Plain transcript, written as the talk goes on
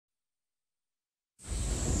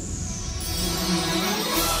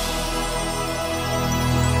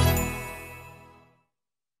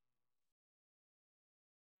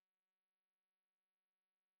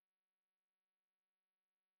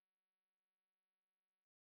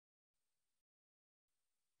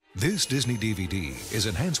This Disney DVD is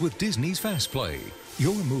enhanced with Disney's FastPlay,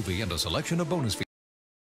 your movie and a selection of bonus features.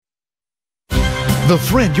 The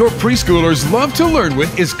friend your preschoolers love to learn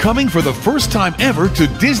with is coming for the first time ever to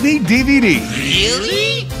Disney DVD.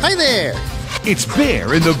 Really? Hi there. It's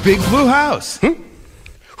Bear in the Big Blue House.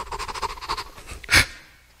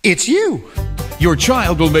 It's you. Your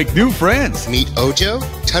child will make new friends. Meet Ojo,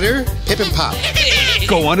 Tutter, Pip, and Pop.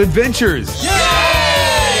 Go on adventures.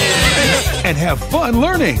 And have fun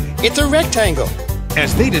learning. It's a rectangle.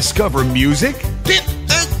 As they discover music. Pip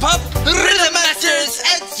and Pop, Rhythm Masters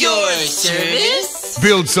at your service.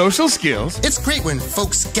 Build social skills. It's great when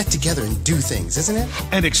folks get together and do things, isn't it?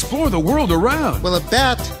 And explore the world around. Well, a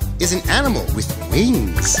bat is an animal with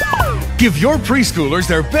wings. Give your preschoolers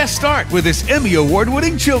their best start with this Emmy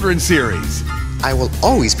Award-winning children's series. I will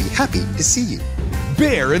always be happy to see you.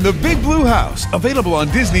 Bear in the Big Blue House. Available on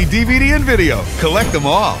Disney DVD and video. Collect them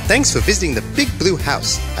all. Thanks for visiting the Big Blue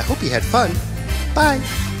House. I hope you had fun. Bye.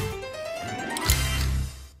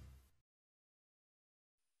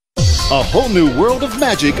 A whole new world of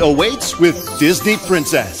magic awaits with Disney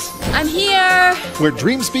Princess, I'm here. where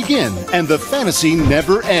dreams begin and the fantasy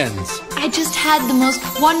never ends. I just had the most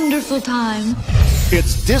wonderful time.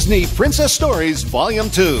 It's Disney Princess Stories Volume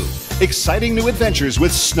 2. Exciting new adventures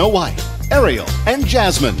with Snow White, Ariel, and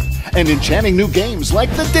Jasmine, and enchanting new games like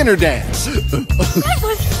the Dinner Dance. That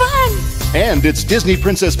was fun. And it's Disney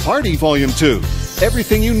Princess Party Volume 2.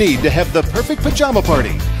 Everything you need to have the perfect pajama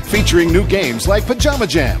party, featuring new games like Pajama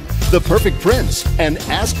Jam, The Perfect Prince, and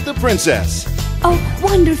Ask the Princess. A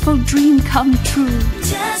wonderful dream come true.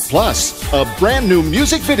 Plus, a brand new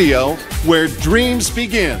music video where dreams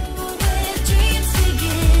begin.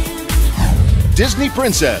 Disney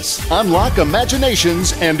Princess. Unlock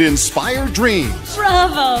imaginations and inspire dreams.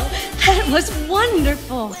 Bravo! That was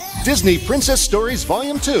wonderful. Disney Princess Stories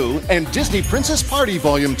Volume 2 and Disney Princess Party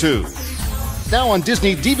Volume 2. Now on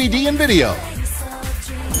Disney DVD and video.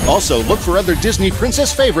 Also, look for other Disney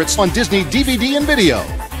Princess favorites on Disney DVD and video.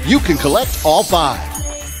 You can collect all 5.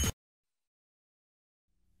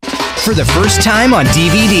 For the first time on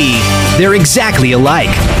DVD, they're exactly alike.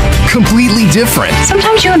 Completely different.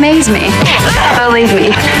 Sometimes you amaze me. Believe me,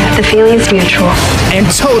 the feeling's mutual. And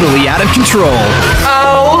totally out of control.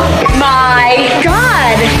 Oh my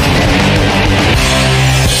God!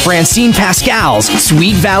 Francine Pascal's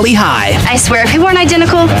Sweet Valley High. I swear, if we weren't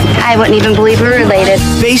identical, I wouldn't even believe we were related.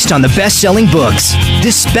 Based on the best-selling books.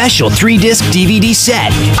 This special 3-disc DVD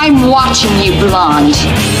set I'm watching you, blonde.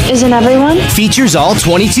 Isn't everyone? features all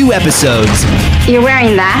 22 episodes. You're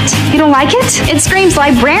wearing that? You don't like it? It screams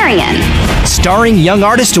librarian. Starring Young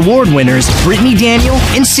Artist Award winners Brittany Daniel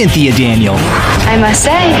and Cynthia Daniel. I must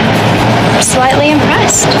say, I'm slightly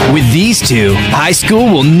impressed. With these two, high school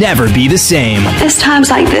will never be the same. There's times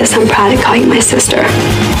like this, I'm proud to call you my sister.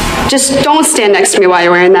 Just don't stand next to me while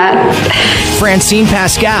you're wearing that. Francine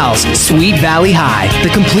Pascal's Sweet Valley High, the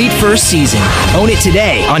complete first season. Own it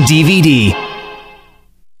today on DVD.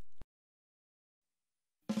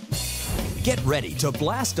 Get ready to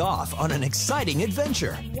blast off on an exciting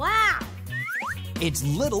adventure. Wow. It's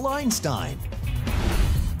Little Einstein.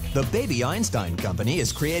 The Baby Einstein Company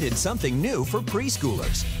has created something new for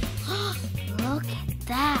preschoolers. Look at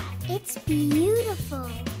that. It's beautiful.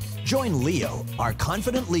 Join Leo, our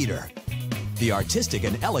confident leader, the artistic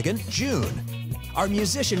and elegant June, our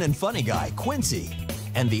musician and funny guy Quincy,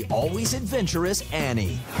 and the always adventurous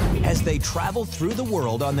Annie, as they travel through the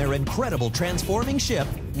world on their incredible transforming ship,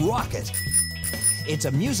 Rocket. It's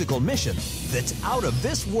a musical mission that's out of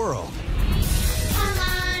this world. Come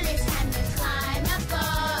on, it's time to climb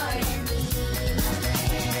aboard and be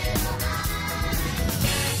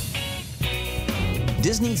Little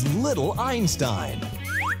Disney's Little Einstein.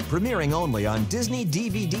 Premiering only on Disney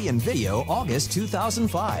DVD and video August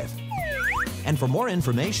 2005. And for more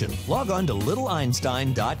information, log on to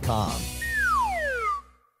littleeinstein.com.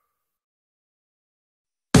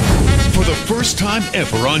 For the first time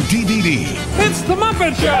ever on DVD. It's the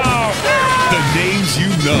Muppet Show! The names you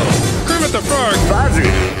know. Kermit the Frog,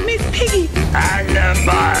 Fozzie, Miss Piggy, and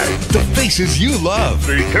Buzz. The faces you love.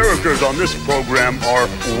 The characters on this program are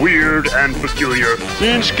weird and peculiar.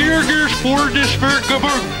 And Scaregers for Despicable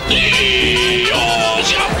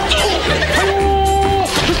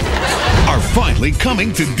Are finally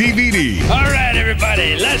coming to DVD. All right,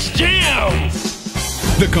 everybody, let's jam!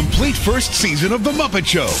 The complete first season of The Muppet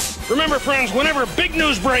Show. Remember, friends, whenever big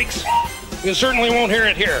news breaks, You certainly won't hear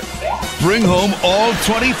it here. Bring home all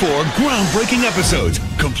 24 groundbreaking episodes,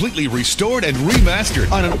 completely restored and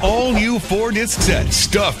remastered on an all-new 4-disc set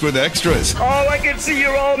stuffed with extras. Oh, I can see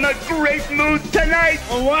you're all in a great mood tonight.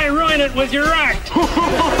 Well, why ruin it with your act?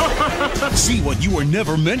 See what you were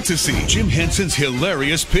never meant to see. Jim Henson's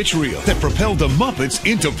hilarious pitch reel that propelled the Muppets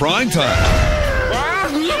into prime time.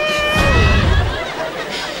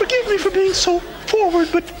 Forgive me for being so forward,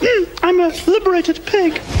 but I'm a liberated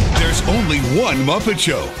pig. There's only one Muppet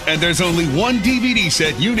Show, and there's only one DVD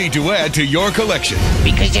set you need to add to your collection.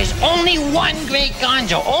 Because there's only one great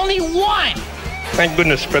Gonzo. Only one! Thank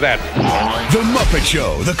goodness for that. The Muppet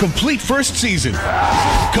Show, the complete first season.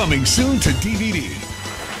 Coming soon to DVD.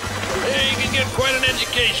 Hey, you can get quite an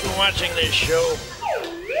education watching this show.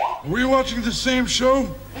 Are we watching the same show?